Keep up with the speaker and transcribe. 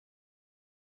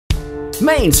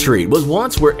Main Street was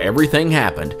once where everything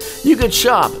happened. You could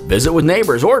shop, visit with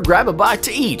neighbors, or grab a bite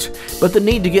to eat. But the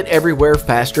need to get everywhere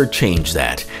faster changed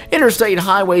that. Interstate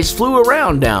highways flew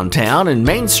around downtown and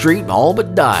Main Street all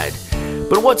but died.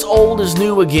 But what's old is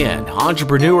new again.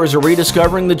 Entrepreneurs are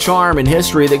rediscovering the charm and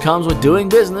history that comes with doing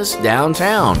business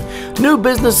downtown. New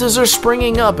businesses are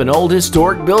springing up in old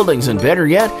historic buildings, and better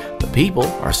yet, the people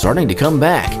are starting to come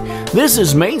back. This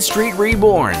is Main Street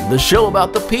Reborn, the show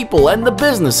about the people and the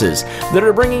businesses that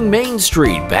are bringing Main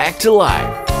Street back to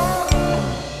life.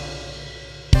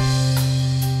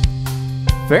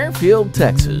 Fairfield,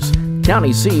 Texas,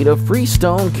 county seat of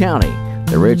Freestone County.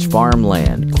 The rich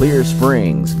farmland, clear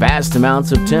springs, vast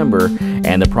amounts of timber,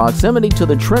 and the proximity to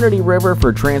the Trinity River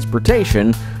for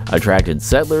transportation attracted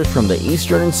settlers from the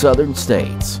eastern and southern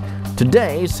states.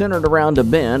 Today, centered around a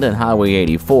bend in Highway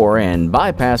 84 and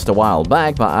bypassed a while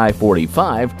back by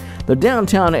I-45, the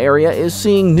downtown area is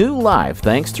seeing new life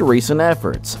thanks to recent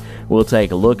efforts. We'll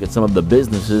take a look at some of the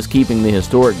businesses keeping the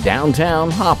historic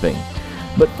downtown hopping.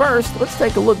 But first, let's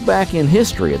take a look back in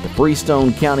history at the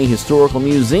Freestone County Historical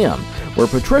Museum, where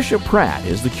Patricia Pratt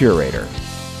is the curator.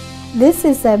 This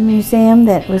is a museum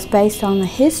that was based on the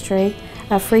history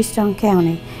of Freestone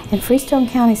County. And Freestone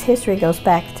County's history goes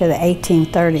back to the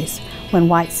 1830s, when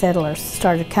white settlers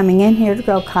started coming in here to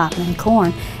grow cotton and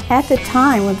corn. At the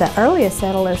time when the earliest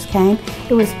settlers came,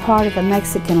 it was part of a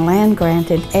Mexican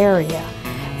land-granted area.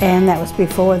 And that was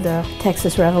before the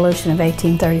Texas Revolution of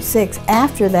 1836.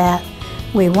 After that,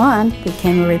 we won,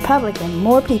 became a republic, and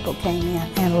more people came in,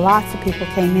 and lots of people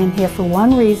came in here for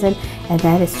one reason, and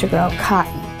that is to grow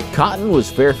cotton. Cotton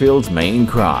was Fairfield's main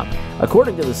crop.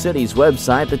 According to the city's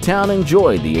website, the town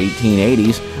enjoyed the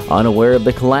 1880s, unaware of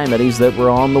the calamities that were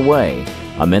on the way.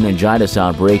 A meningitis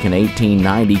outbreak in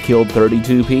 1890 killed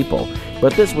 32 people,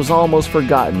 but this was almost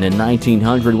forgotten in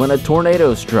 1900 when a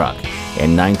tornado struck.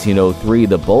 In 1903,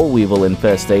 the boll weevil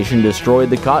infestation destroyed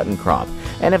the cotton crop.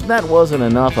 And if that wasn't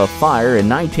enough, a fire in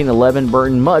 1911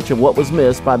 burned much of what was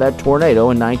missed by that tornado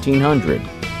in 1900.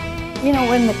 You know,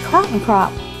 when the cotton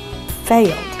crop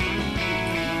failed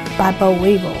by boll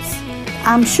weevils,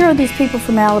 I'm sure these people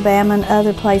from Alabama and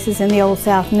other places in the Old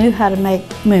South knew how to make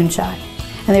moonshine.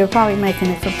 And they were probably making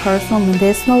it for personal,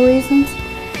 medicinal reasons.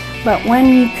 But when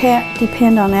you can't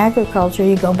depend on agriculture,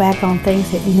 you go back on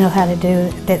things that you know how to do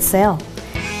that sell.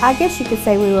 I guess you could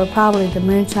say we were probably the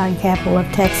moonshine capital of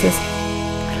Texas.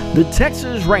 The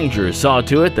Texas Rangers saw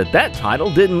to it that that title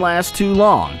didn't last too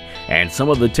long, and some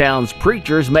of the town's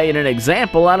preachers made an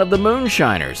example out of the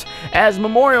moonshiners, as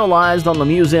memorialized on the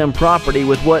museum property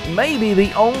with what may be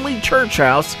the only church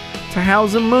house to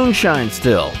house a moonshine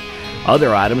still.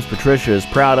 Other items Patricia is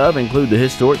proud of include the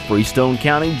historic Freestone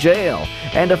County Jail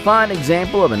and a fine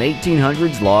example of an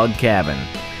 1800s log cabin.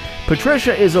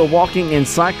 Patricia is a walking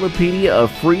encyclopedia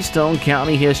of Freestone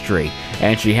County history,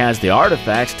 and she has the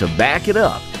artifacts to back it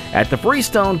up at the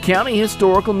Freestone County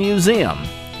Historical Museum.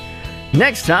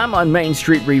 Next time on Main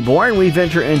Street Reborn, we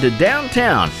venture into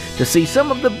downtown to see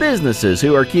some of the businesses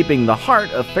who are keeping the heart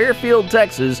of Fairfield,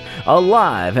 Texas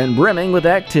alive and brimming with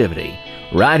activity.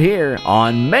 Right here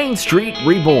on Main Street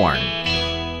Reborn.